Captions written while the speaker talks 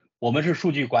我们是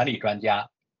数据管理专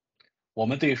家，我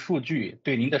们对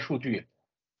您的数据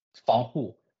防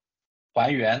护、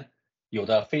还原有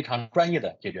着非常专业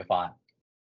的解决方案。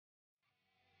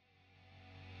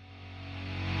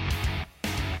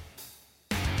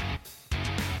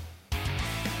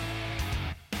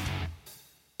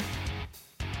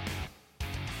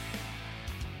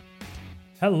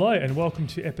Hello and welcome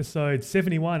to episode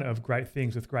 71 of Great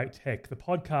Things with Great Tech, the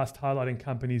podcast highlighting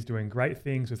companies doing great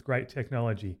things with great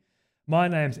technology. My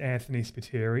name's Anthony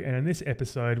Spiteri, and in this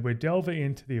episode, we're delving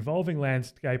into the evolving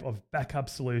landscape of backup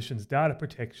solutions, data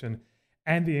protection,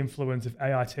 and the influence of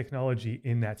AI technology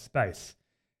in that space.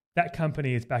 That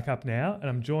company is BackupNow, and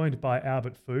I'm joined by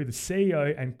Albert Fu, the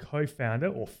CEO and co-founder,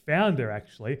 or founder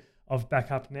actually, of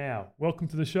BackupNow. Welcome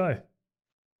to the show.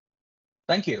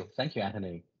 Thank you,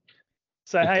 Anthony.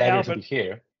 So, it's hey, pleasure Albert. to be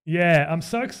here. Yeah, I'm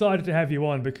so excited to have you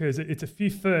on because it's a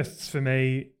few firsts for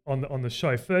me on the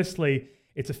show. Firstly,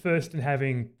 it's a first in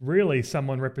having really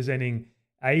someone representing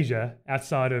Asia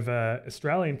outside of an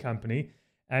Australian company.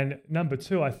 And number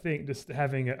two, I think just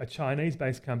having a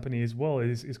Chinese-based company as well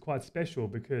is quite special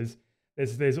because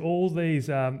there's all these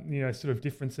sort of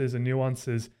differences and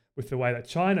nuances with the way that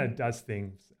China does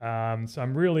things. So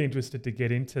I'm really interested to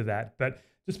get into that. But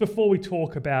just before we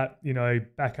talk about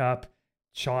backup,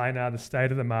 China, the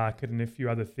state of the market, and a few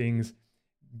other things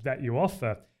that you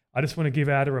offer, I just want to give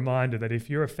out a reminder that if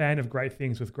you're a fan of great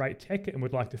things with great tech and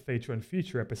would like to feature on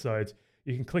future episodes,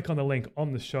 you can click on the link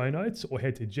on the show notes or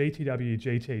head to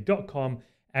gtwgt.com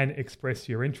and express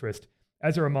your interest.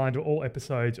 As a reminder, all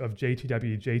episodes of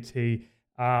GTWGT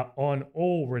are on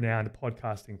all renowned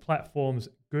podcasting platforms,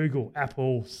 Google,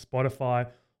 Apple, Spotify,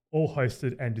 all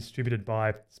hosted and distributed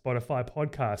by Spotify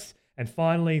Podcasts. And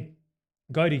finally,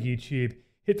 go to YouTube,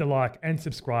 hit the like and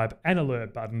subscribe and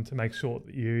alert button to make sure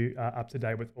that you are up to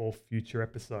date with all future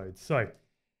episodes. So,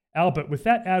 Albert, with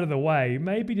that out of the way,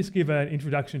 maybe just give an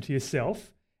introduction to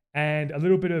yourself and a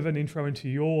little bit of an intro into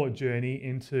your journey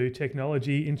into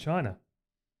technology in China.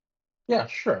 Yeah,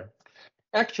 sure.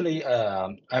 Actually,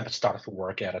 I started to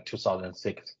work at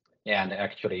 2006 and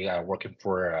actually working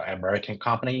for an American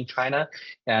company in China.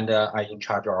 And I'm in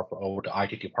charge of all the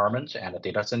IT departments and the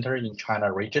data center in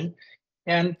China region.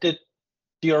 And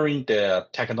during the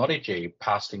technology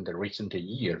passed in the recent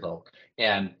years,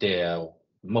 and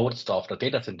most of the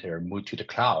data center moved to the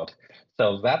cloud.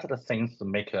 So that's the things that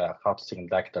make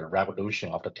like the revolution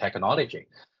of the technology.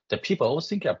 The people always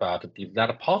think about, is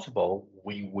that possible?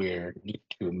 We will need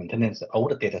to maintain all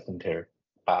the data center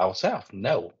by ourselves.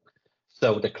 No.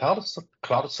 So the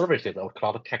cloud services or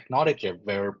cloud technology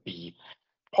will be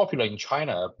popular in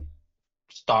China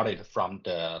started from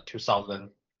the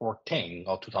 2014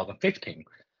 or 2015.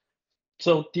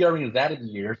 So during that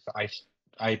years,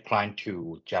 I plan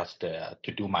to just to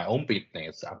do my own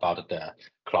business about the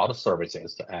cloud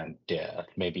services and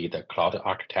maybe the cloud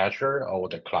architecture or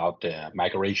the cloud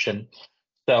migration.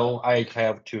 So I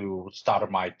have to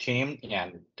start my team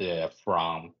and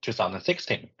from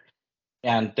 2016,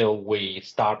 and we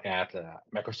start at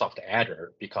Microsoft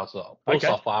Azure because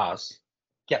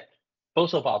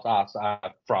both of us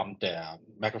are from the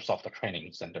Microsoft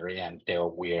Training Center, and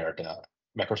we're the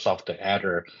Microsoft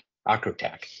Azure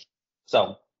architects.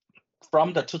 So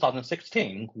from the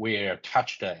 2016, we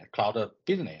touched the cloud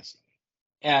business,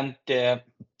 and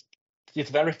it's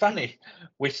very funny.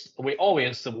 We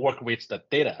always work with the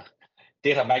data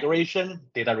migration,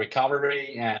 data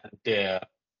recovery, and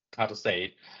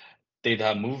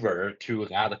data mover to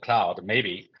another cloud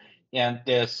maybe. And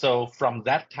so from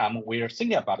that time, we are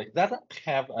thinking about it, that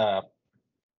have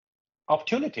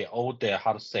opportunity, or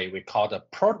we call the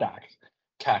product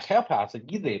can help us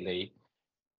easily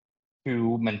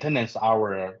to maintain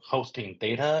our hosting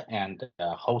data and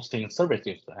hosting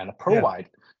services and provide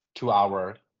to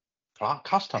our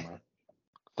customer.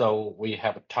 So we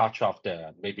have a touch of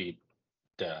the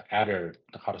Azure,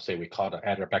 we call the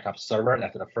Azure backup server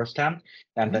at the first time,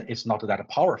 and it's not that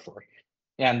powerful.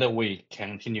 And we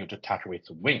continue to touch with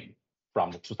Win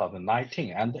from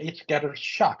 2019, and it gets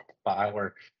shocked by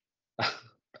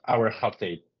our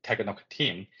technical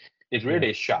team. It's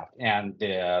really shocked, and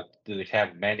they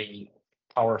have many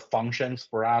power functions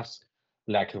for us,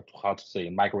 like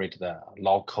migrate the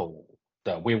local,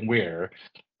 the VMware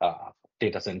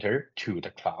data center to the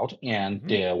cloud, and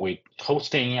we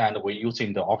hosting and we're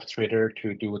using the orchestrator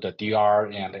to do the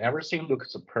DR, and everything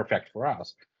looks perfect for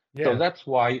us. So that's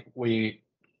why we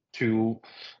to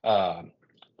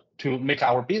make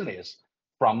our business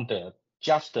from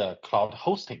just the cloud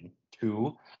hosting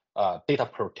to data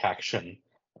protection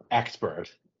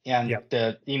expert. And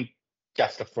in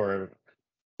just for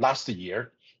last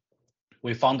year,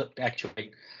 we found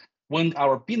actually when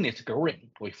our business growing,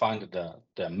 we find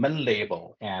the main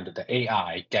label and the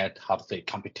AI get how to say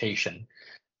computation.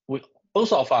 We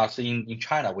both of us in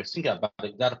China, we think about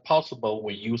it that possible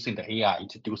we're using the AI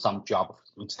to do some job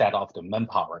instead of the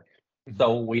manpower. Mhm.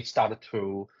 So we started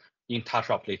to in touch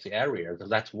of this area.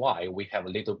 That's why we have a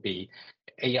little bit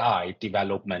AI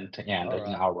development and All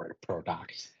in right. our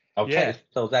products. Yeah. Okay,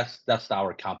 so that's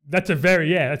our company. That's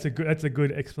a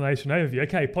good explanation overview.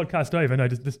 Okay, podcast over. No,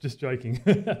 just joking.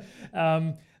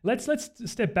 Let's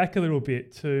step back a little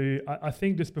bit to I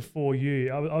think just before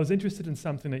you, I was interested in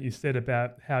something that you said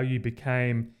about how you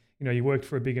became, you worked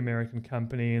for a big American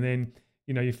company and then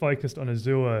you focused on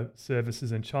Azure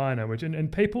services in China, which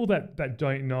and people that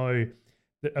don't know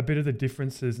a bit of the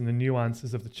differences and the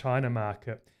nuances of the China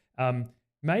market.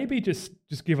 Maybe just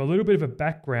give a little bit of a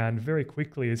background very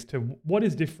quickly as to what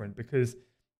is different, because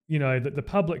the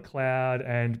public cloud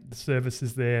and the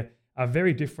services there are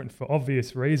very different for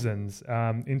obvious reasons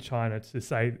in China to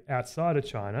say outside of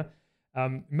China.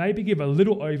 Maybe give a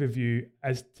little overview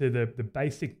as to the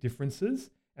basic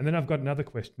differences, and then I've got another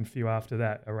question for you after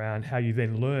that around how you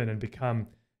then learn and become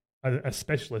a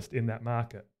specialist in that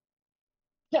market.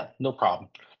 Yeah, no problem.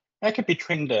 Actually,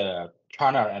 between the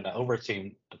China and the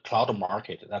overseas the cloud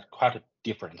market, that's quite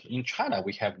different. In China,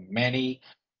 we have many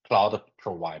cloud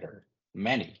provider,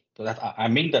 many. So that I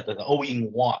mean that the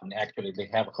all-in-one, actually, they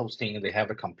have hosting, they have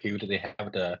a compute, they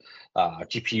have the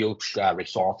GPU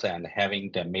resource, and having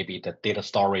the maybe the data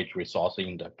storage resource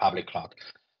in the public cloud.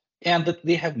 And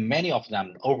they have many of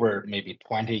them, over maybe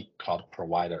 20 cloud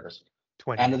providers.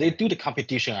 20. And they Okay. do the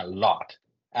competition a lot.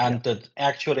 Yeah. And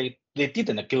actually, they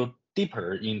didn't go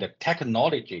deeper in the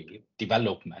technology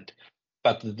development,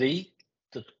 but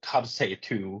how to say,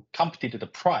 to compete the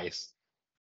price.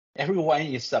 Everyone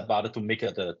is about to make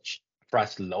the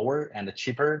price lower and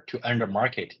cheaper to earn the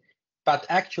market. But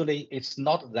actually, it's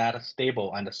not that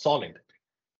stable and solid.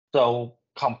 So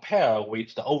compare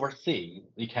with the overseas,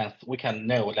 we can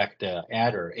know like the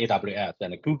Azure, AWS,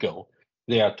 and Google,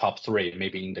 they are top three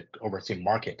maybe in the overseas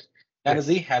market, and Yes.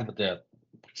 they have the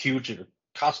huge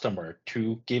customer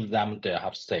to give them the how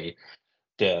to say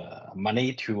the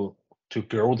money to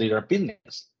grow their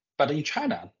business. But in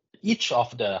China, each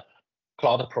of the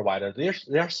cloud provider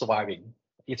they're surviving.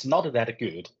 It's not that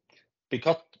good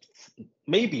because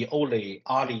maybe only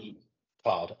Ali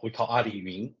Cloud, we call Ali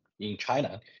Yun in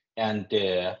China, and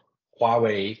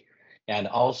Huawei, and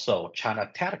also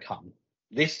China Telecom.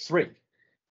 These three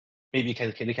maybe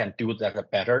they can do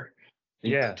that better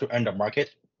Yeah. to earn the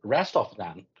market. Rest of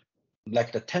them,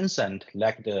 like the Tencent,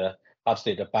 like the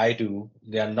obviously the Baidu,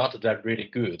 they are not that really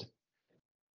good.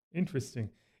 Interesting.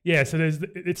 Yeah, so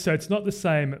it's not the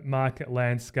same market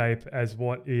landscape as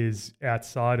what is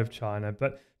outside of China,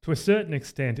 but to a certain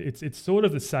extent, it's sort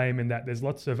of the same in that there's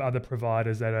lots of other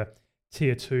providers that are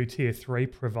tier 2, tier 3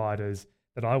 providers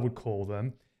that I would call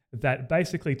them, that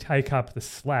basically take up the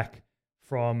slack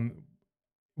from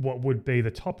what would be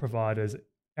the top providers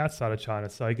outside of China.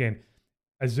 So again,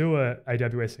 Azure,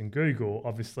 AWS, and Google,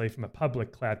 obviously from a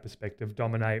public cloud perspective,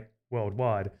 dominate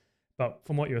worldwide. But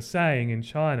from what you're saying in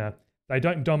China, they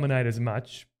don't dominate as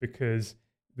much because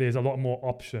there's a lot more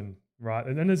option, right?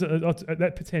 And then there's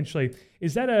that potentially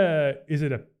is it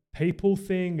a people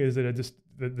thing? Is it just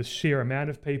the sheer amount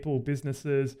of people,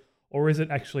 businesses, or is it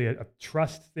actually a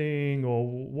trust thing, or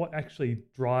what actually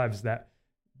drives that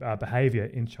behavior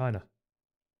in China?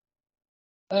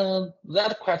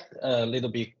 That quite a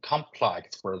little bit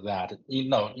complex for that.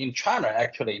 In China,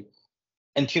 actually,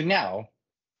 until now,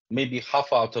 maybe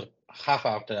half of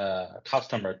the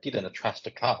customer didn't trust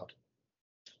the cloud.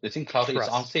 They think cloud is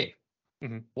Trust. unsafe.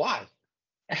 Hmm. Why?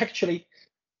 Actually,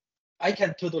 I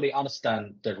can totally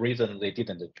understand the reason they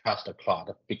didn't trust the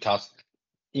cloud because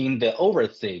in the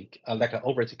overseas, like an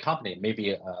overseas company,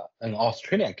 maybe an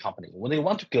Australian company, when they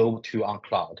want to go to on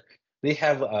cloud, they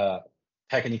have a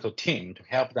technical team to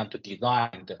help them to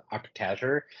design the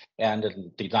architecture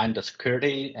and design the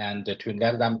security and to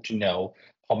let them to know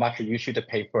how much you should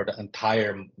pay for the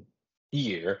entire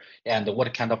year and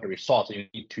what kind of resource you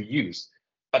need to use.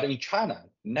 But in China,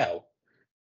 no.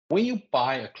 When you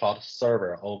buy a cloud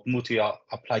server or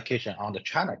multi-application on the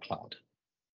China cloud,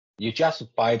 you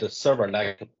just buy the server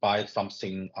like buy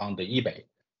something on the eBay.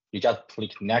 You just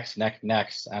click next, next,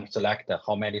 next, and select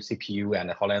how many CPU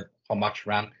and how much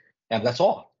RAM, and that's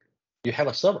all. You have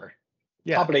a server.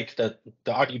 Yeah. Public the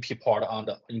RDP port on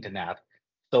the internet.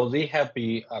 So they have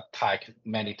been attacked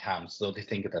many times. So they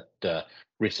think that the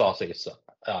resource is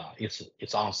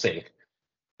unsafe,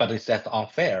 but it's that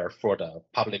unfair for the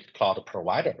public cloud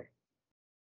provider.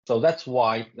 So that's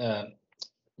why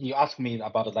you asked me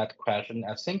about that question.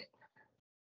 I think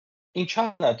in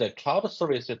China, the cloud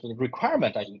services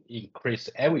requirement are increase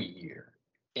every year,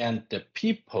 and the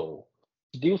people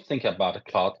still think about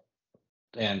cloud,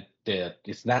 and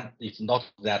it's not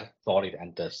that solid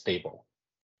and stable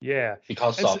Yeah.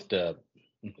 because And so, of the.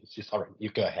 Sorry, you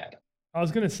go ahead. I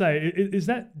was going to say, is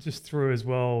that just through as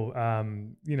well,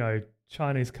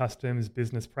 Chinese customs,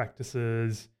 business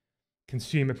practices,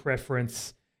 consumer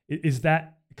preference? Is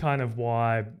that kind of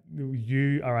why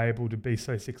you are able to be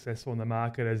so successful in the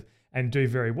market and do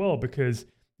very well? Because,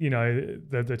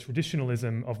 the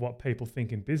traditionalism of what people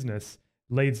think in business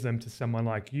leads them to someone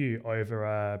like you over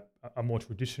a more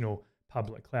traditional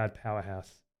public cloud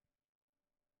powerhouse.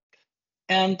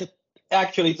 And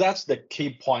actually, that's the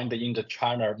key point in the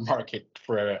China market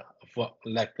for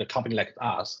like the company like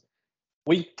us.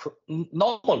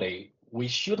 Normally we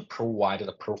should provide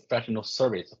the professional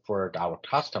service for our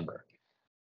customer,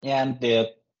 and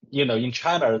in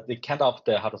China the kind of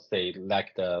the how to say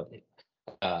like the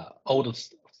old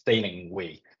saying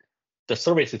way, the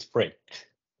service is free.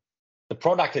 The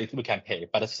product is we can pay,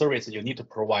 but the service you need to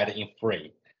provide in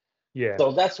free. Yeah.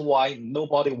 So that's why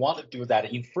nobody want to do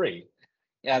that in free.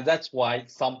 And that's why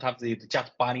sometimes it's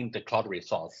just buying the cloud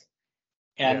resource.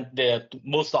 Yeah. And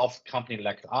most of companies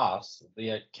like us,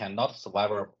 they cannot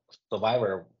survive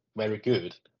very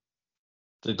good.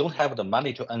 They don't have the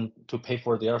money to pay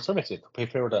for their services, to pay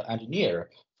for the engineer.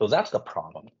 So that's the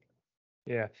problem.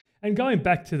 Yeah. And going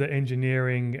back to the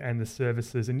engineering and the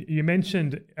services, and you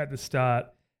mentioned at the start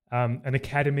an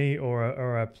academy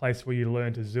or a place where you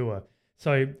learn Azure.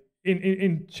 So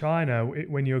in China,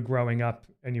 when you're growing up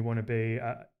and you want to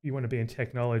be in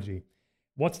technology,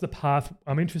 what's the path?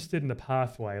 I'm interested in the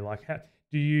pathway. Like, how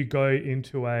do you go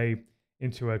into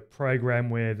a program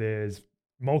where there's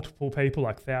multiple people,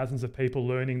 like thousands of people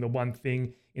learning the one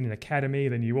thing in an academy,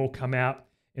 then you all come out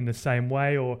in the same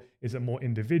way, or is it more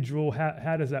individual?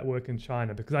 How does that work in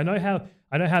China? Because I know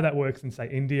how that works in, say,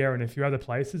 India and a few other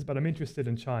places, but I'm interested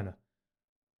in China.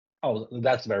 Oh,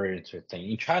 that's very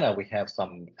interesting. In China, we have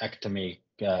some academic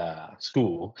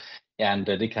school, and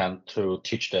they can to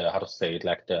teach the how to say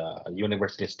like the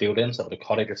university students or the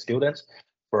college students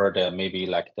for the maybe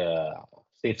like the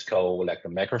Cisco, like the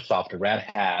Microsoft, Red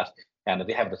Hat, and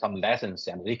they have some lessons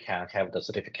and they can have the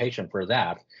certification for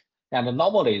that. And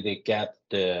normally they get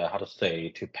the how to say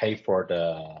to pay for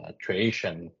the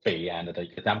tuition fee and the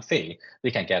exam fee.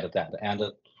 They can get that, and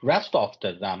the rest of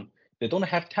them they don't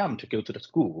have time to go to the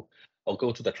school or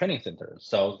go to the training center.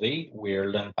 So they will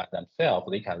learn by themselves.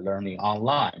 They can learning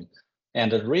online.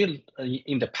 And the real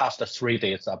in the past 3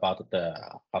 days about the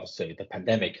how to say the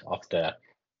pandemic of the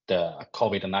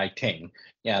COVID-19,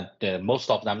 yeah, most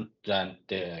of them then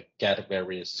they get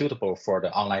very suitable for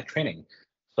the online training.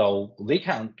 So they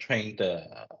can train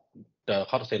the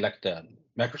how to say like the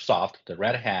Microsoft, the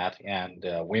Red Hat, and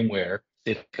VMware,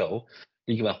 Cisco,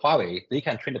 even Huawei. They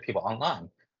can train the people online.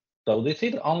 So they see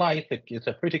that online is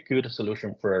a pretty good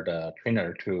solution for the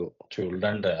trainer to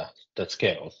learn the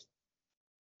skills.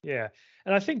 Yeah.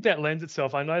 And I think that lends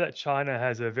itself. I know that China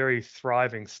has a very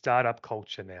thriving startup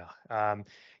culture now.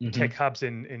 Tech Hmm. hubs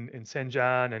in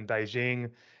Shenzhen and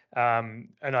Beijing. And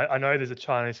I know there's a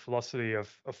Chinese philosophy of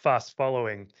fast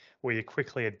following where you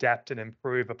quickly adapt and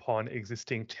improve upon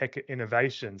existing tech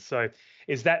innovations. So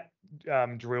is that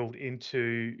drilled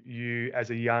into you as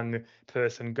a young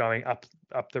person going up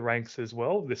the ranks as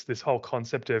well? This whole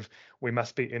concept of we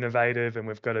must be innovative and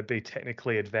we've got to be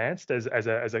technically advanced as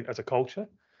a culture?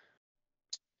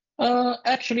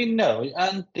 Actually, no.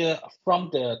 And from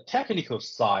the technical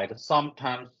side,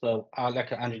 sometimes I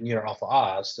like an engineer of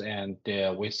us, and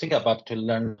we think about to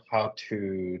learn how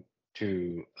to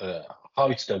how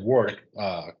is the world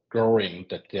growing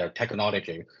their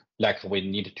technology. Like we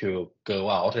need to go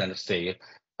out and see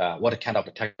what kind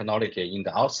of technology in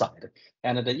the outside,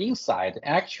 and the inside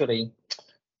actually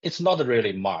it's not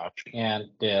really much. And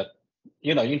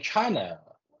in China,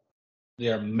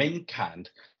 their main kind,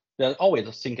 they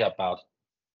always think about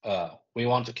we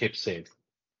want to keep safe.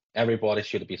 Everybody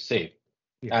should be safe,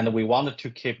 Yeah. and we wanted to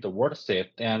keep the world safe.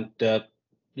 And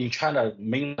in China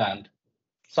mainland,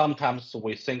 sometimes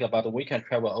we think about we can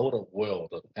travel all the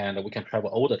world and we can travel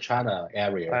all the China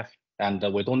area, I and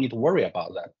we don't need to worry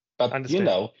about that. But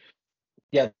understand.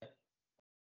 yeah,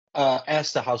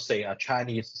 as how say a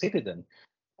Chinese citizen,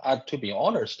 to be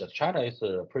honest, China is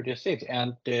pretty safe,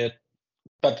 and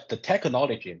but the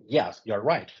technology, yes, you're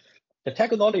right. The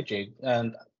technology,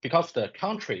 and because the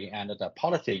country and the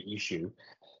policy issue,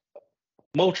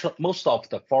 most of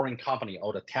the foreign company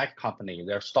or the tech company,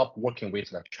 they stop working with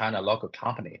the China local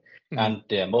company, Mhm.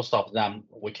 and most of them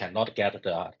we cannot get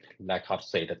the like how to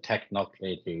say the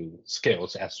technology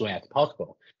skills as soon as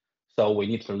possible. So we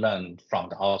need to learn from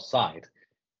the outside.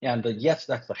 And yes,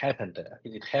 that's happened.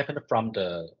 It happened from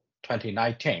the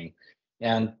 2019,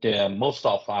 and most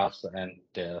of us and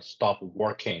stopped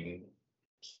working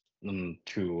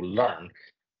to learn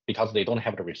because they don't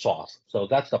have the resource. So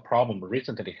that's the problem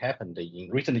recently happened in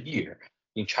recent year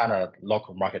in China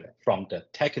local market from the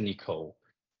technical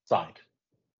side.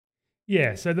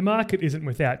 Yeah, so the market isn't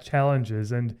without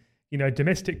challenges, and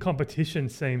domestic competition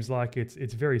seems like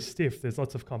it's very stiff. There's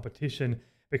lots of competition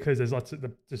because there's lots of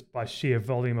just by sheer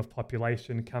volume of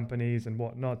population, companies and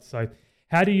whatnot. So,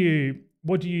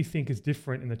 what do you think is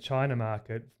different in the China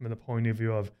market from the point of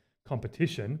view of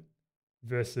competition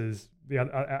versus the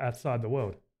outside the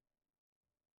world?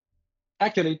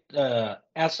 Actually,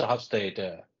 as how to say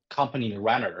the company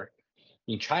runner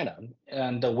in China,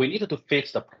 and we needed to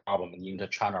fix the problem in the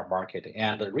China market.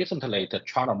 And recently, the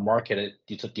China market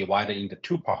is divided into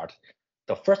two parts.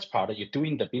 The first part, you're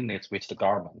doing the business with the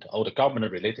government or the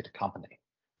government-related company,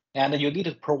 and you need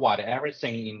to provide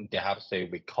everything in the how to say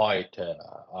we call it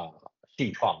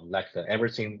like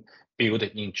everything built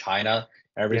in China,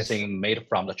 Yes. everything made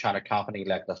from the China company,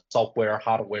 like the software,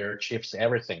 hardware, chips,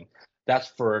 everything. That's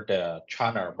for the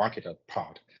China market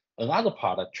part. Another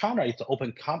part, China is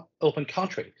open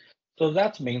country, so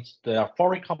that means the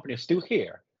foreign companies still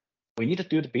here. We need to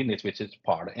do the business with this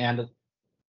part, and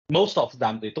most of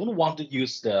them they don't want to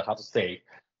use the how to say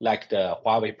like the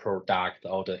Huawei product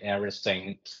or the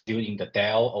everything still in the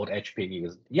Dell or the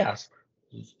HP. Yes,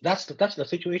 that's the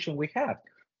situation we have.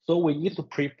 So we need to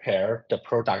prepare the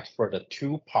product for the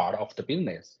two part of the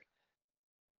business.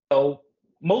 So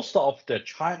most of the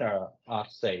China,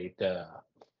 say the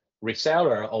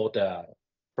reseller or the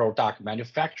product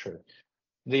manufacturer,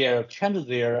 they change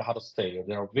their how to say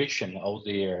their vision or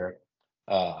their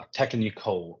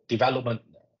technical development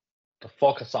to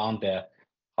focus on the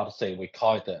how to say we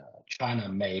call it the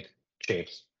China-made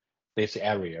chips, this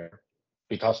area,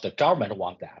 because the government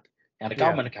want that, and the Yeah.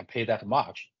 government can pay that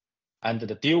much, and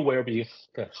the deal will be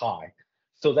high.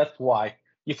 So that's why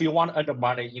if you want to earn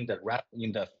money in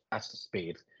the fast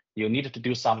speed, you need to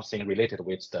do something related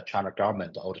with the China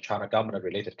government or the China government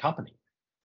related company.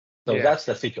 So Yeah. that's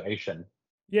the situation.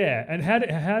 Yeah, and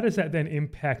how does that then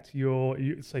impact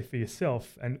say for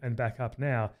yourself and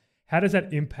BackupNow? How does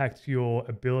that impact your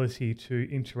ability to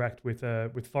interact with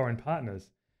foreign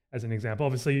partners? As an example,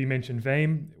 obviously you mentioned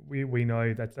Veeam. We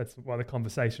know that's why the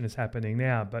conversation is happening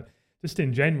now. But just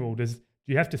in general, do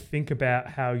you have to think about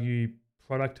how you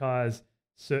productize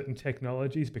certain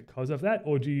technologies because of that,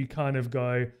 or do you kind of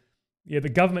go, yeah, the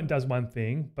government does one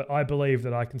thing, but I believe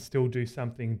that I can still do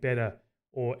something better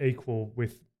or equal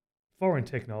with foreign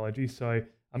technology. So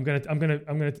I'm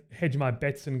gonna hedge my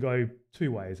bets and go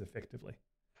two ways effectively.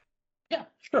 Yeah,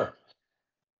 sure.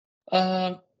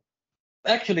 Uh,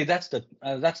 Actually, that's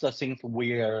the thing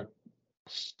we're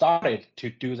started to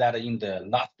do that in the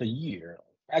last year.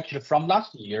 Actually, from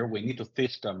last year, we need to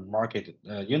fix the market.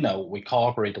 We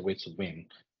cooperate with Win.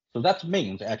 So that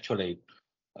means actually,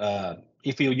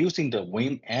 if you're using the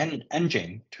Win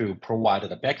engine to provide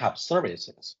the backup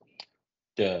services,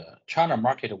 the China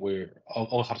market will,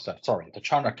 how to say, sorry, the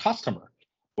China customer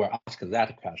will ask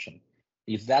that question: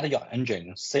 Is that your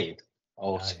engine safe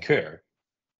or Oh, yeah. secure?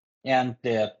 And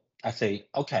I say,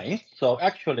 okay, so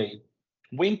actually,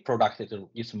 Win product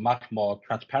is much more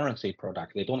transparency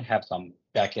product. They don't have some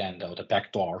backend or the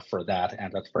backdoor for that,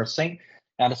 and that's first thing.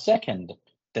 And second,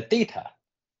 the data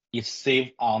is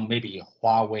saved on maybe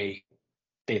Huawei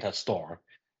data store.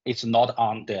 It's not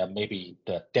on the maybe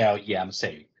the Dell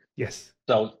EMC. Yes.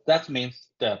 So that means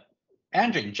the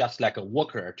engine just like a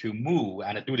worker to move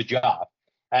and do the job,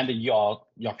 and your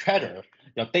treasure,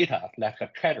 your data like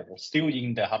a treasure still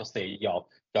in the how to say your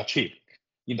chip,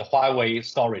 in the Huawei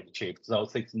storage chip. So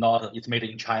it's made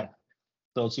in China.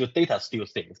 So your data still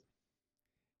safe.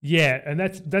 Yeah, and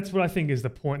that's what I think is the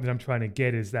point that I'm trying to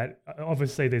get is that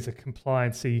obviously there's a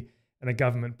compliancy and a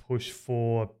government push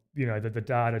for the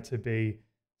data to be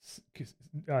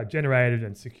generated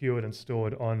and secured and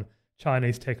stored on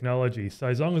Chinese technology. So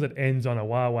as long as it ends on a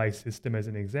Huawei system, as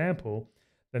an example,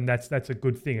 then that's a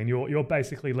good thing. And you're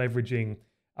basically leveraging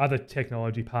other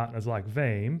technology partners like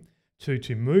Veeam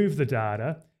to move the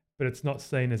data, but it's not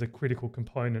seen as a critical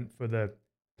component for the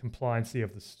compliancy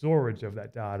of the storage of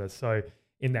that data. So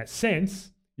in that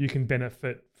sense, you can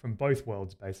benefit from both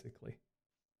worlds, basically.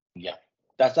 Yeah,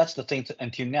 that's the thing.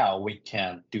 Until now, we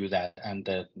can do that, and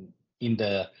in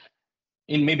the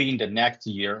in maybe in the next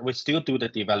year, we still do the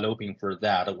developing for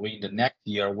that. We in the next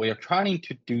year, we are trying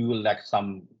to do like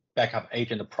some backup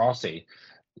agent process,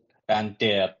 and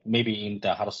maybe in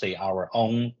the how to say our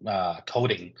own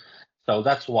coding. So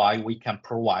that's why we can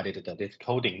provide this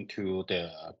coding to the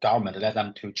government, let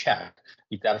them to check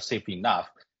if that's safe enough.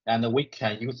 And we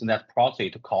can use that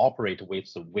process to cooperate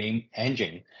with the Vim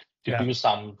engine to Yeah. do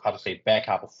some, how to say,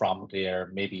 backup from their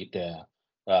maybe the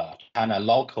China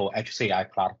local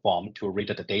HCI platform to read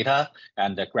the data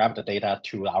and grab the data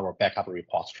to our backup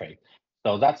repository.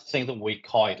 So that's the thing that we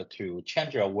call it to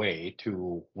change our way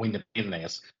to win the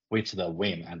business with the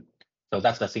Vim. And so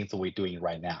that's the things that we're doing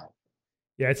right now.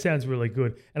 Yeah, it sounds really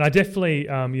good. And I definitely,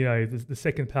 the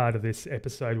second part of this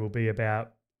episode will be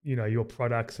about, your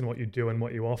products and what you do and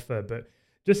what you offer. But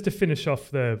just to finish off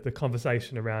the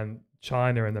conversation around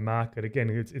China and the market, again,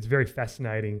 it's very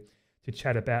fascinating to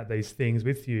chat about these things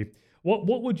with you.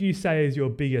 What would you say is your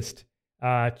biggest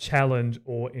challenge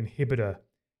or inhibitor?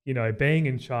 Being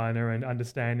in China and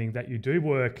understanding that you do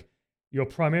work, you're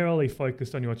primarily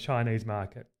focused on your Chinese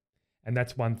market, and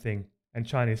that's one thing, and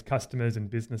Chinese customers and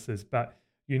businesses. But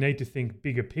you need to think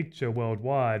bigger picture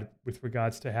worldwide with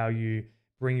regards to how you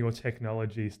bring your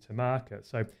technologies to market.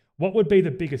 So, what would be the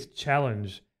biggest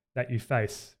challenge that you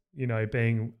face,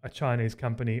 being a Chinese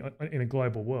company in a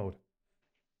global world?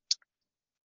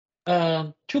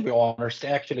 To be honest,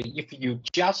 actually, if you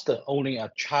just only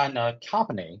a China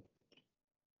company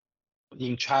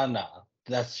in China,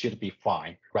 that should be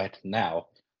fine right now.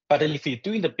 But if you're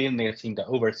doing the business in the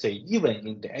overseas, even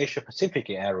in the Asia Pacific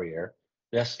area,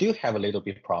 they still have a little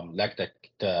bit problem, like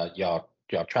your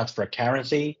transfer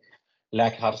currency,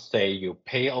 like how to say you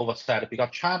pay overseas because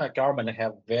China government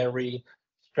have very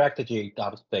strategy, how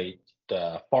to say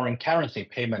the foreign currency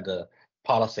payment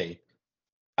policy.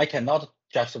 I cannot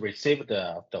just receive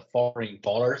the foreign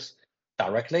dollars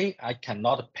directly. I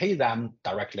cannot pay them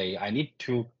directly. I need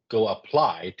to go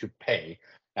apply to pay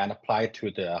and apply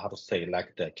to the, how to say,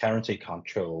 like the currency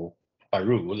control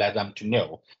bureau, let them to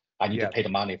know I need to Yeah, pay the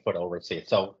money for the overseas.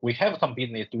 So we have some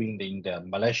business doing in the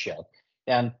Malaysia,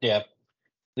 and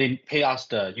they pay us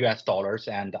the US dollars,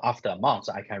 and after a month,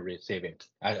 I can receive it.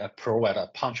 I provide a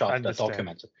punch of the understand.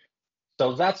 document.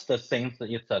 So that's the thing.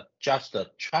 It's just a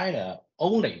China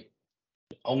only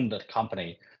owned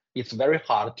company. It's very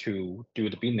hard to do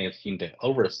the business in the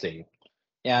overseas.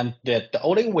 And the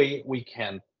only way we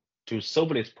can to solve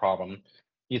this problem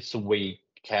is we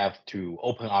have to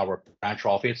open our branch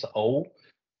office or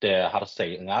the, how to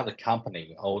say, another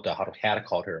company or the, how to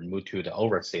headquarters move to the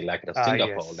overseas like the Ah,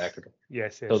 Singapore, yes, like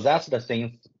yes, so yes. that's the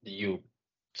thing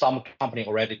some company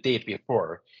already did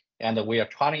before, and we are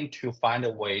trying to find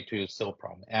a way to solve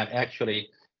problem. And actually,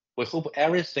 we hope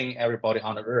everybody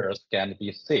on the earth can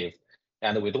be safe,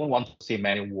 and we don't want to see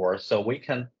many wars, so we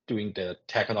can doing the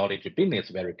technology business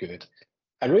very good.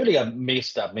 I really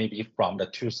missed that maybe from the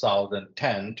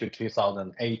 2010 to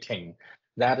 2018.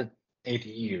 That 8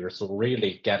 years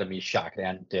really got me shocked,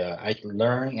 and I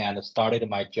learned and started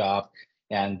my job,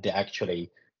 and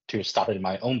actually to started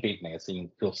my own business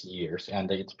in those years, and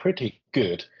it's pretty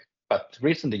good. But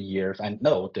recent years, I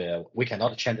know we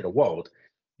cannot change the world,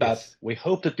 but Yes. we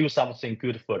hope to do something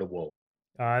good for the world.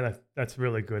 That's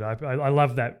really good. I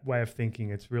love that way of thinking.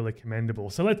 It's really commendable.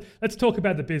 So let's talk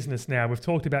about the business now. We've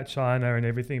talked about China and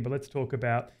everything, but let's talk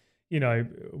about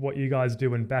what you guys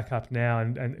do in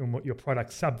BackupNow and what your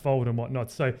product Subvault and whatnot.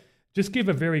 So just give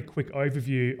a very quick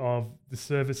overview of the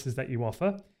services that you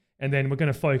offer, and then we're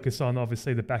going to focus on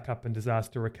obviously the backup and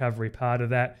disaster recovery part of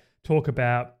that. Talk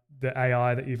about the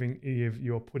AI that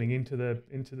you're putting into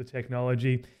the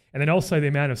technology, and then also the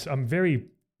amount of. I'm very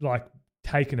like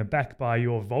taken aback by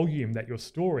your volume that you're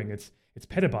storing. It's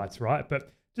petabytes, right?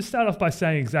 But just start off by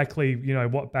saying exactly,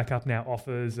 what BackupNow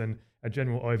offers and a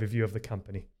general overview of the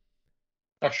company.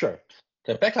 Oh, sure.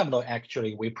 The backup node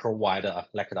actually we provide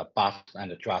like the BaaS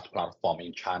and the Trust platform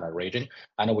in China region,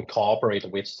 and we cooperate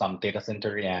with some data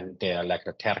center and like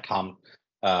the telecom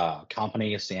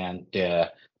companies, and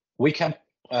we can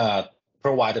uh,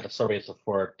 provide the service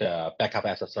for the backup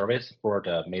as a service for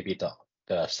the maybe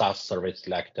the SaaS service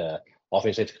like the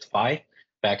Office 365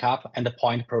 backup,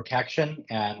 endpoint protection,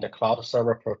 and the cloud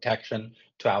server protection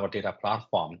to our data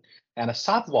platform. And the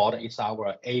Subvault is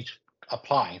our edge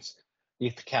appliance.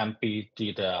 It can be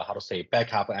the how to say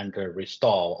backup and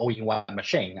restore all in one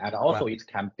machine, and also Wow. it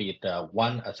can be the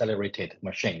one accelerated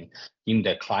machine in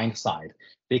the client side.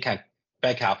 They can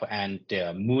back up and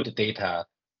move the data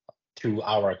to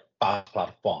our BaaS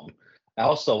platform.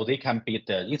 Also, they can be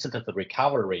the incident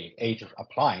recovery edge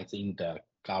appliance in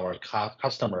our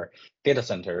customer data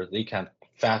center. They can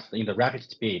fast in the rapid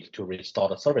speed to restore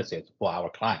the services for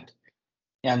our client.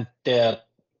 And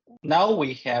now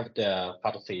we have the,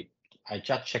 how to say, I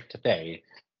just checked today,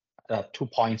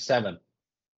 2.7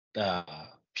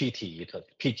 PT,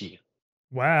 PG.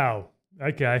 Wow.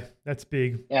 Okay, that's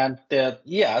big. And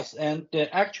yes, and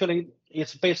actually,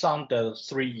 it's based on the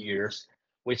 3 years.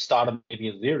 We started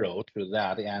maybe zero to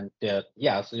that, and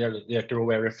yes, they grow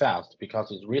very fast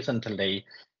because it's recently,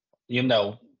 you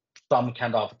know, some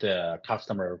kind of the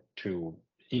customer to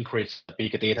increase the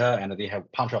big data, and they have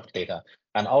bunch of data.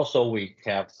 And also we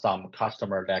have some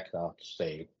customer like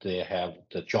say they have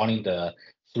the joining the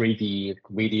 3D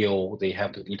video, they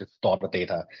have to need to store the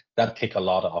data. That take a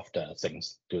lot of the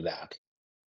things to that.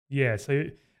 Yeah. So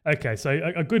okay, so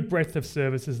a good breadth of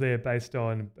services there based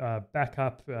on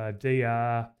backup,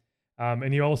 DR,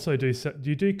 and you also do. Do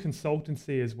you do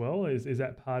consultancy as well? Is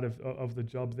that part of the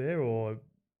job there, or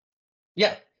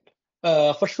Yeah,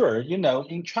 for sure.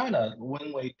 In China,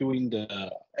 when we're doing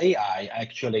the AI,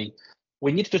 actually,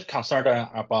 we need to consider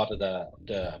about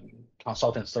the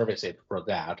consultant services for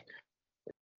that.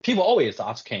 People always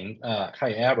asking,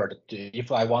 however,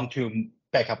 if I want to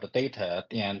back up the data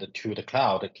and to the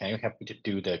cloud, can you help me to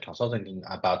do the consulting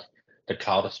about the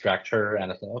cloud structure?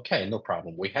 And I said, okay, no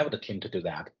problem. We have the team to do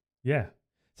that. yeah?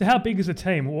 So how big is the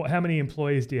team? How many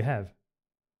employees do you have?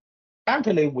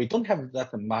 Actually, we don't have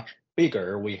that much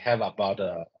bigger. We have about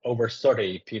over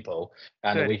 30 people,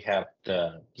 and 30.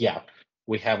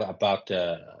 we have about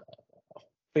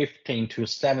 15 to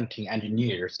 17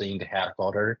 engineers in the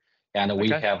headquarters, and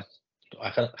we Okay.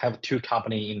 have two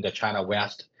companies in the China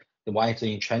West. The one is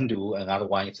in Chengdu, another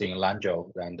one is in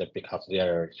Lanzhou, and because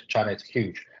China is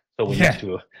huge, so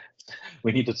Yeah.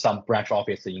 we need some branch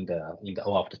office in the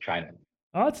whole of the China.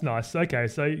 Oh, that's nice. Okay,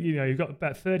 so you've got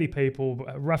about 30 people,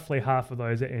 but roughly half of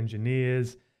those are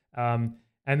engineers. And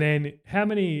then how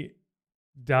many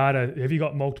data have you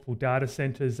got multiple data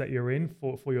centers that you're in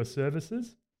for your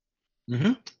services?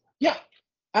 Hmm. Yeah,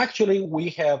 actually, we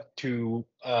have to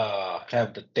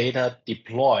have the data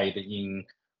deployed in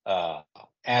uh,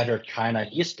 Azure China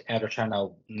East, Azure China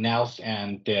North,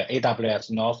 and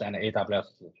AWS North and AWS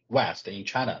West in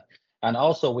China. And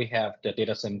also, we have the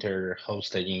data center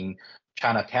hosted in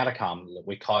China Telecom.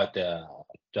 We call it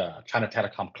the China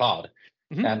Telecom Cloud.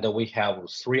 Hmm. And we have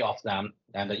three of them,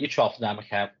 and each of them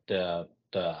have the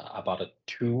about a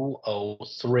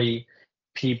 203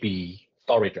 PB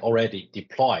storage already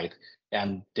deployed,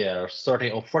 and the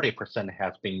 30 or 40%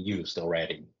 has been used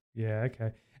already. Yeah,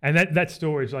 okay. And that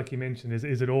storage, like you mentioned,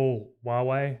 is it all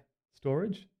Huawei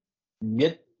storage?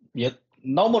 Yet, yet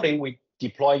normally we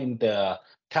deploy in the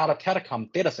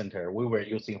telecom data center, we were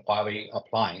using Huawei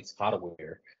appliance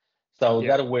hardware. So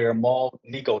Yeah. that were more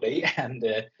legally and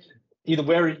it's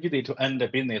very easy to earn the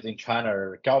business in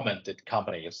China government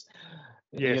companies.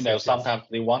 Yes, yes, yes. Sometimes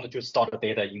they want to store the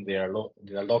data in their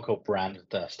local brand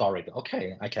storage.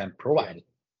 Okay, I can Yeah. provide.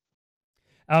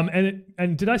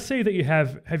 And did I see that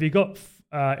have you got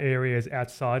areas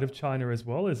outside of China as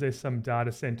well? Is there some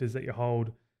data centers that you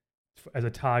hold as a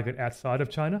target outside of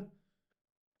China?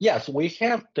 Yes, we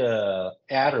have the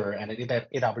Azure and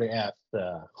AWS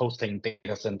hosting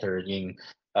data center in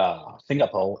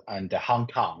Singapore and Hong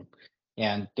Kong.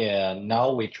 And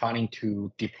now we're trying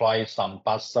to deploy some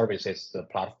BaaS services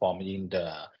platform in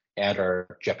the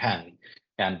Azure Japan.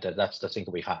 And that's the thing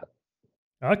we have.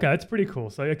 Okay, that's pretty cool.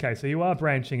 So okay, so you are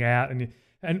branching out,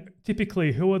 and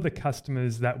typically, who are the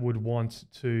customers that would want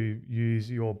to use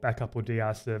your backup or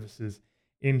DR services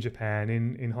in Japan,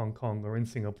 in Hong Kong, or in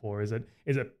Singapore? Is it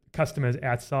customers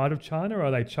outside of China, or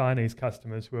are they Chinese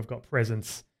customers who have got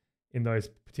presence in those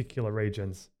particular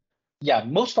regions? Yeah,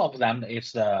 most of them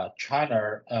is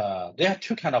China. There are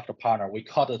two kind of the partner. We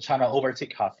call the China overseas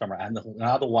customer, and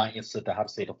another one is the how to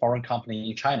say the foreign company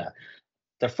in China.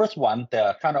 The first one,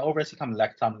 the China overseas company,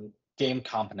 like some game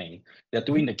company, they're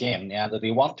doing Mhm. the game and they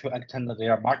want to extend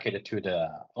their market to the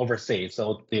overseas.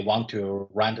 So they want to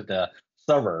rent the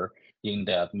server in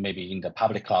the maybe in the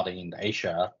public cloud in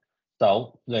Asia.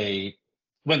 So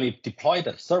when they deploy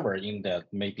the server in the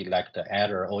maybe like the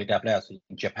Azure or AWS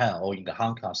in Japan or in the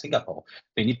Hong Kong, Singapore,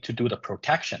 they need to do the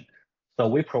protection. So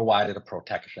we provided the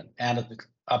protection and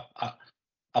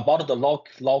about the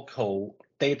local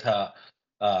data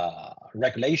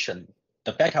regulation,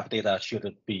 the backup data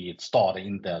should be stored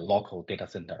in the local data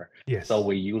center. So Yes.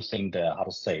 we're using the how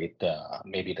to say the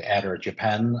maybe the either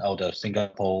Japan or the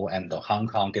Singapore and the Hong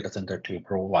Kong data center to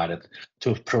provide it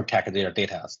to protect their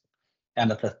data.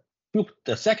 And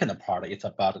the second part is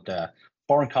about the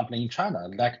foreign company in China,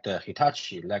 like the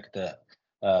Hitachi, like the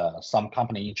some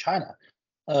company in China.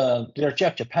 They're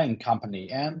Japan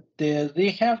company, and they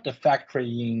have the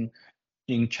factory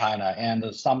in China,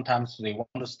 and sometimes they want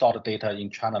to store the data in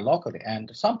China locally,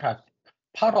 and sometimes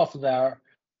part of their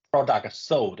product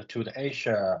sold to the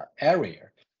Asia area.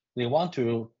 They want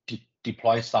to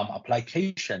deploy some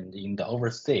application in the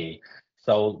overseas.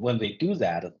 So when they do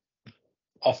that,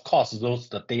 of course, those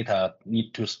the data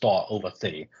need to store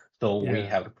overseas. So we Yeah.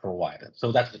 have to provide it.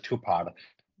 So that's the two part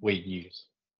we use.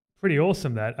 Pretty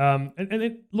awesome that. And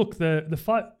it, look, the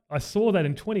fight, I saw that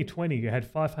in 2020 you had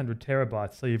 500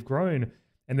 terabytes, so you've grown,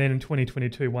 and then in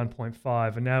 2022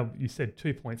 1.5, and now you said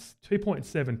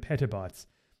 2.7 petabytes.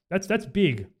 That's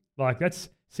big. Like that's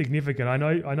significant. I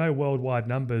know worldwide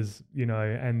numbers,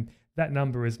 and that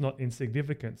number is not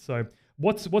insignificant. So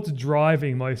what's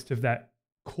driving most of that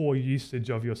core usage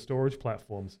of your storage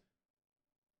platforms?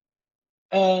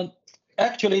 Uh,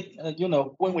 Actually,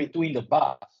 when we're doing the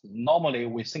BaaS, normally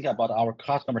we think about our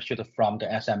customer should from the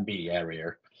SMB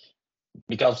area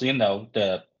because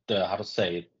the how to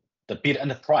say the big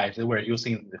enterprise they were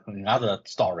using another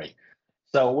story.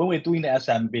 So when we're doing the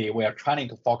SMB, we are trying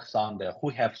to focus on the who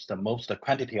has the most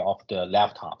quantity of the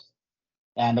laptops.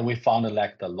 And we found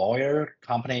like the lawyer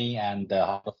company and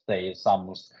how to say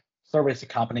some service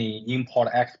company, import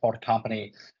export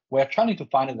company. We're trying to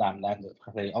find them and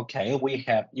say, okay,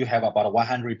 you have about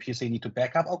 100 PC need to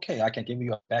backup. Okay, I can give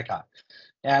you a backup.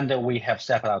 And we have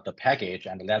set out the package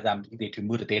and let them need to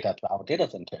move the data to our data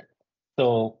center.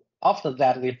 So after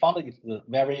that, they found it's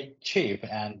very cheap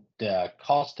and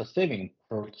cost saving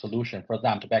solution for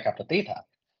them to back up the data.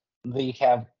 They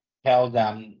have tell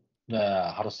them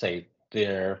how to say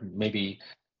their maybe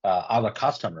other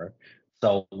customer.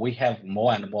 So we have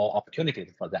more and more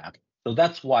opportunities for that. So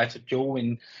that's why it's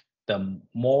drawing the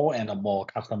more and more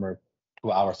customer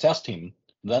to our sales team.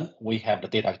 Then we have the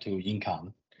data to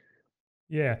income.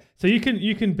 Yeah. So you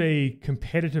can be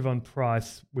competitive on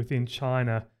price within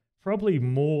China, probably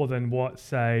more than what,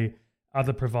 say,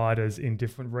 other providers in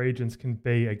different regions can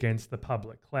be against the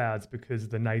public clouds because of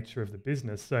the nature of the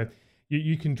business. So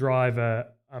you can drive a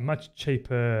much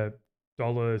cheaper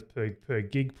dollars per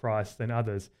gig price than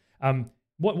others.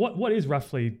 What is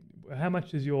roughly how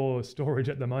much is your storage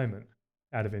at the moment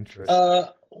out of interest?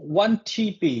 1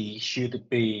 TB should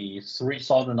be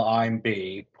 3,000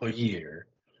 RMB per year.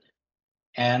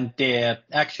 And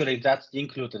actually that's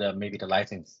included maybe the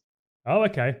license. Oh,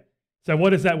 okay. So what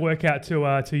does that work out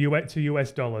to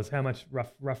US dollars? How much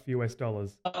rough US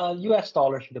dollars? US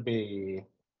dollar should be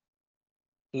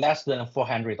less than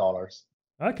 $400.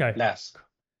 Okay. Less.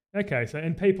 Okay. So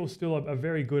and people still are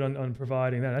very good on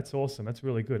providing that. That's awesome. That's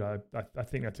really good. I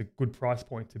think that's a good price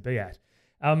point to be at.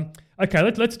 Okay,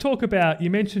 let's talk about, you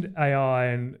mentioned AI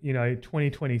and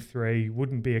 2023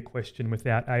 wouldn't be a question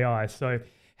without AI. So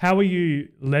how are you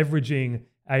leveraging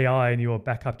AI in your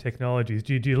backup technologies?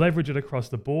 Do you leverage it across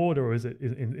the board, or is it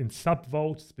in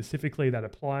SubVault specifically, that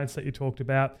appliance that you talked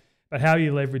about? But how are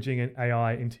you leveraging an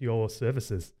AI into your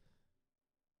services?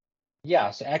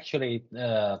 Yes, actually,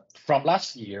 from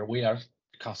last year, we are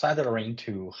considering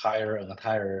to hire an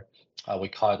entire, we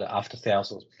call it after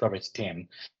sales service team,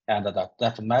 and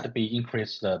that might be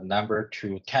increase the number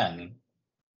to 10.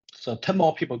 So 10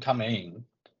 more people come in,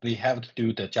 they have to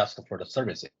do the just for the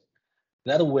services.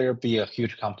 That will be a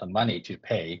huge amount of money to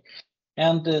pay.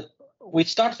 And we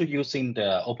started using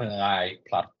the OpenAI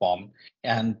platform,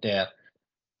 and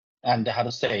how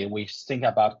to say, we think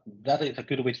about that is a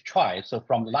good way to try. So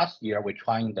from last year, we're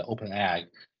trying the OpenAI,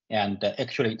 and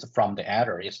actually it's from the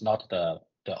Azure. It's not the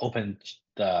Open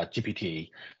the GPT.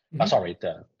 Hmm. Sorry,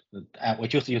 we're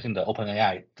just using the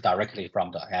OpenAI directly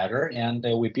from the Azure, and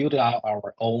we build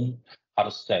our own how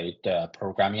to say the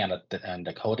programming and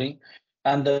the coding,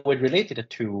 and we related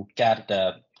to get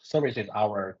the services,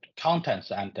 our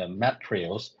contents and the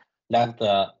materials that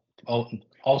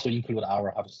also include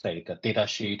our, how to say, the data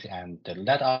sheet and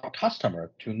let our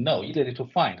customer to know easily to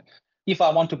find. If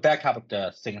I want to back up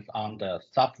the things on the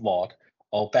subvault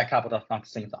or back up some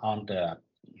things on the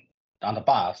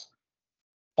BaaS,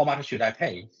 how much should I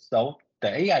pay? So the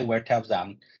AI will tell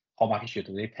them how much should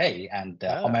they pay and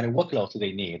how Ah, many workloads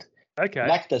they need, okay.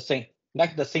 like the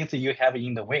things you have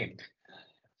in the wind.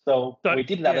 So So we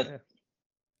did that.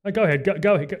 yeah. Go ahead.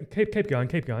 Go ahead. Keep going.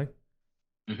 Keep going.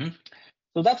 Mhm.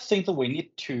 So that's things that we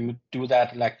need to do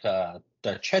that like the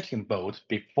chatting bot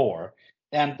before.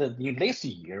 And in this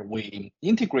year, we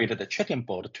integrated the chatting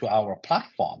bot to our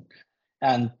platform.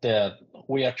 And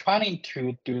we are trying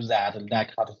to do that,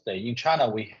 like how to say, in China,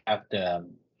 we have the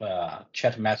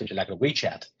chat message like a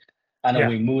WeChat, and Yeah.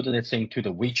 we moved this thing to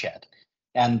the WeChat.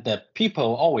 And the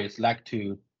people always like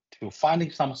to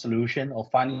finding some solution or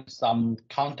finding some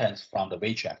contents from the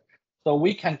WeChat. So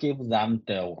we can give them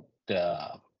the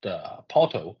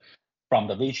portal from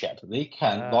the WeChat. They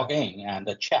can log Ah, in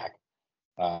and check.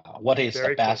 what is the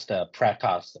Very cool. best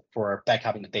practice for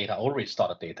backupping the data or restore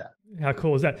the data. How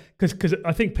cool is that? Because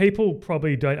I think people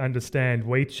probably don't understand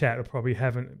WeChat, or probably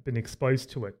haven't been exposed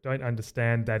to it. Don't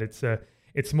understand that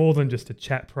it's more than just a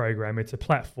chat program. It's a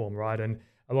platform, right? And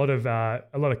a lot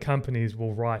of companies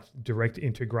will write direct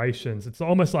integrations. It's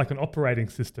almost like an operating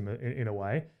system in a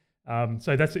way.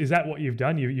 So is that what you've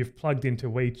done? You've plugged into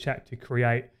WeChat to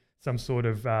create some sort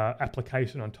of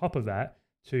application on top of that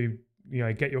to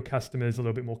get your customers a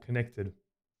little bit more connected.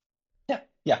 Yeah,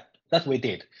 that's what we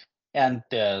did. And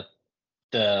the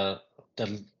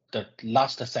the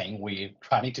last thing we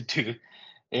trying to do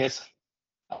is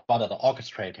about the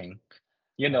orchestrating.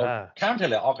 Ah,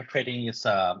 Currently orchestrating is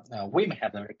we may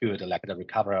have very good like the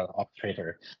recovery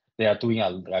orchestrator. They are doing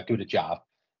a good job,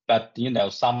 but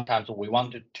sometimes we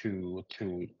wanted to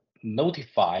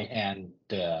notify and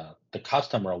the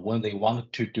customer when they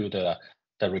want to do the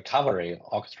recovery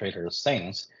orchestrator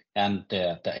things, and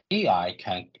the AI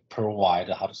can provide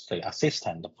how to say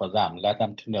assistant for them, let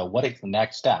them to know what is the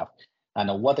next step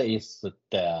and what is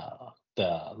the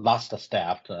last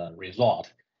step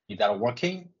result. Is that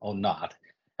working or not?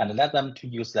 And let them to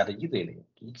use that easily.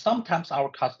 Sometimes our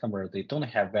customers, they don't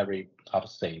have very, how to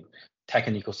say,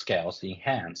 technical skills in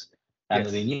hands, and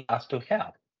yes. they need us to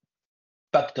help.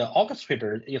 But the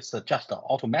orchestrator is just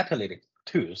automatically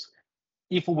tools.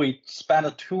 If we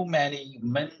spend too many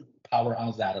manpower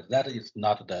on that, that is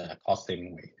not the cost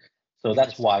saving way. So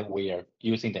that's Interesting. why we are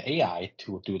using the AI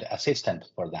to do the assistant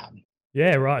for them.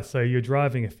 Yeah, right. So you're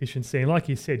driving efficiency, and like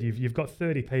you said, you've got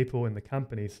 30 people in the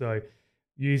company. So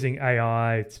using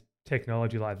AI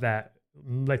technology like that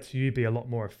lets you be a lot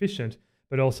more efficient,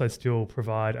 but also still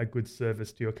provide a good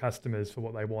service to your customers for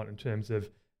what they want in terms of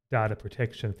data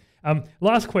protection.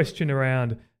 Last question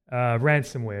around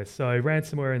ransomware. So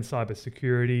ransomware and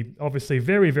cybersecurity, obviously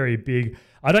very, very big.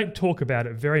 I don't talk about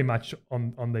it very much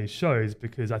on these shows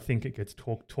because I think it gets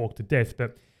talked to death.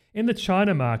 But in the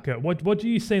China market, what do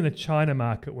you see in the China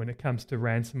market when it comes to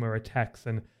ransomware attacks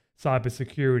and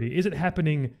cybersecurity? Is it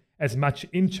happening as much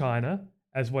in China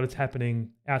as what is happening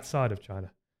outside of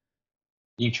China?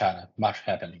 In China, much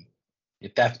happening.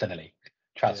 It definitely,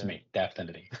 trust Yeah. me,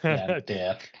 definitely. And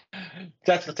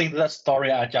that's the thing, that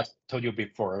story I just told you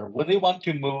before. When they want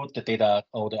to move the data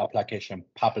or the application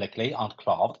publicly on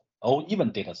cloud or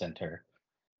even data center,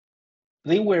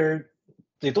 they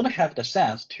don't have the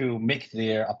sense to make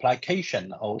their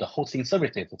application or the hosting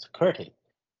services security.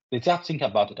 They just think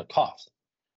about the cost.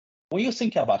 When you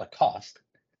think about the cost,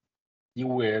 you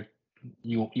will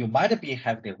you might be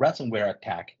having a ransomware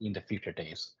attack in the future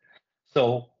days.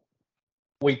 So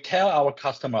we tell our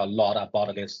customer a lot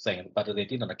about this thing, but they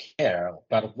didn't care.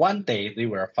 But one day they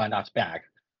will find us back.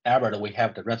 Albert, we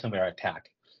have the ransomware attack.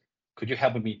 Could you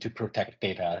help me to protect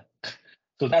data?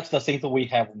 So that's the thing that we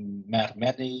have met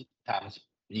many times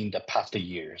in the past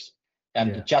years.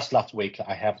 And Yeah. just last week,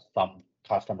 I have some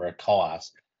customer call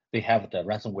us. They have the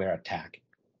ransomware attack.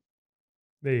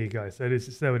 There you go. So it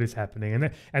is happening,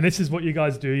 and this is what you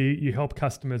guys do. You help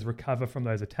customers recover from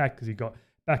those attacks because you've got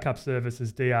backup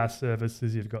services, DR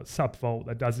services. You've got SupVault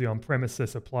that does the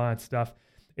on-premises appliance stuff.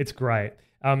 It's great.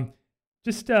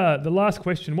 Just the last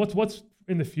question: what's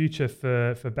in the future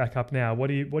for BackupNow? What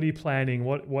are you planning?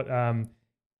 What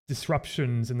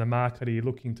disruptions in the market are you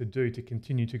looking to do to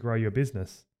continue to grow your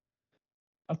business?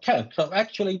 Okay, so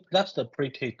actually that's the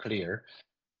pretty clear.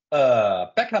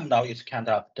 BackupNow is kind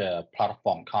of the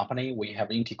platform company. We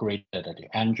have integrated the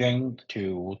engine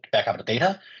to back up the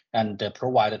data and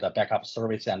provided the backup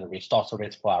service and restore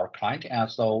service for our client. And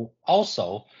so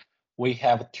also we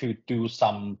have to do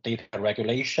some data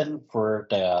regulation for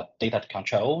the data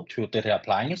control to data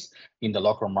appliance in the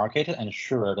local market,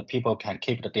 ensure the people can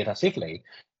keep the data safely.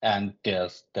 And the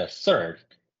third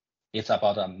is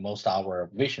about most our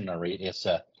visionary is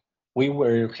we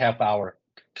will help our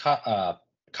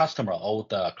customer or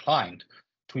the client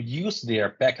to use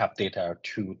their backup data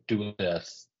to do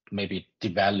this, maybe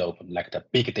develop like the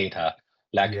big data,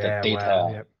 like the Yeah. Wow. data.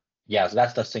 Yep. Yes,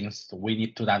 that's the things we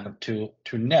need to them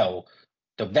to know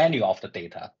the value of the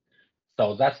data.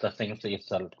 So that's the things it's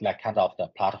like kind of the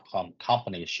platform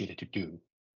company should to do.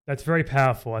 That's very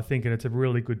powerful, I think, and it's a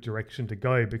really good direction to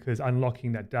go because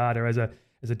unlocking that data as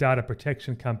a data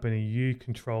protection company, you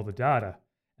control the data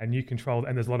and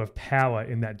there's a lot of power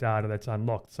in that data that's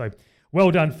unlocked. So well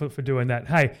done for doing that.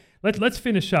 Hey, let's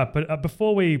finish up. But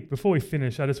before we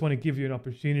finish, I just want to give you an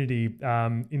opportunity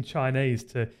in Chinese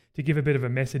to give a bit of a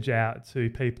message out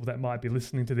to people that might be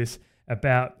listening to this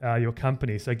about your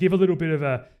company. So give a little bit of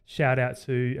a shout out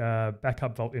to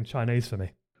Backup Vault in Chinese for me.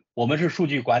 我们是数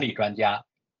据管理专家，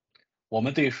我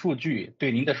们对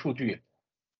您的数据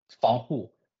防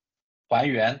护还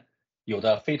原有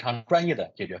的非常专业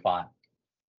的解决方案。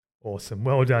Awesome.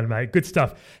 Well done, mate. Good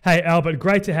stuff. Hey, Albert,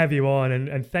 great to have you on,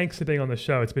 and thanks for being on the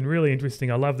show. It's been really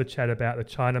interesting. I love the chat about the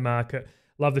China market.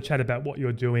 Love the chat about what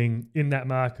you're doing in that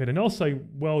market and also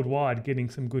worldwide, getting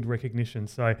some good recognition.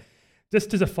 So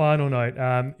just as a final note,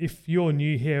 if you're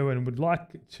new here and would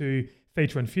like to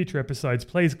feature on future episodes,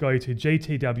 please go to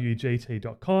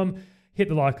gtwgt.com, hit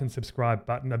the like and subscribe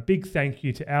button. A big thank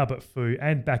you to Albert Fu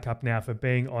and BackupNow for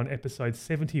being on episode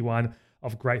 71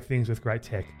 of Great Things with Great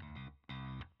Tech.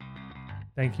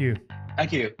 Thank you.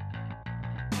 Thank you.